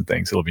clients and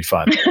things. It'll be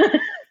fun.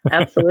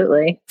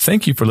 Absolutely.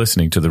 Thank you for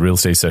listening to the Real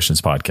Estate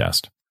Sessions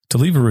podcast. To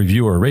leave a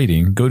review or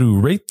rating, go to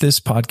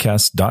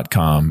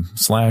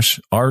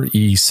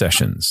ratethispodcast.com/RE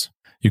sessions.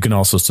 You can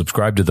also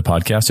subscribe to the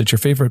podcast at your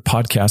favorite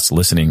podcast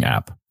listening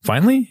app.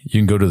 Finally,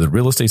 you can go to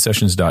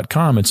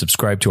therealestatesessions.com and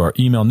subscribe to our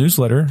email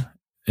newsletter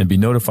and be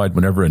notified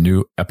whenever a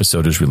new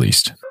episode is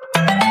released.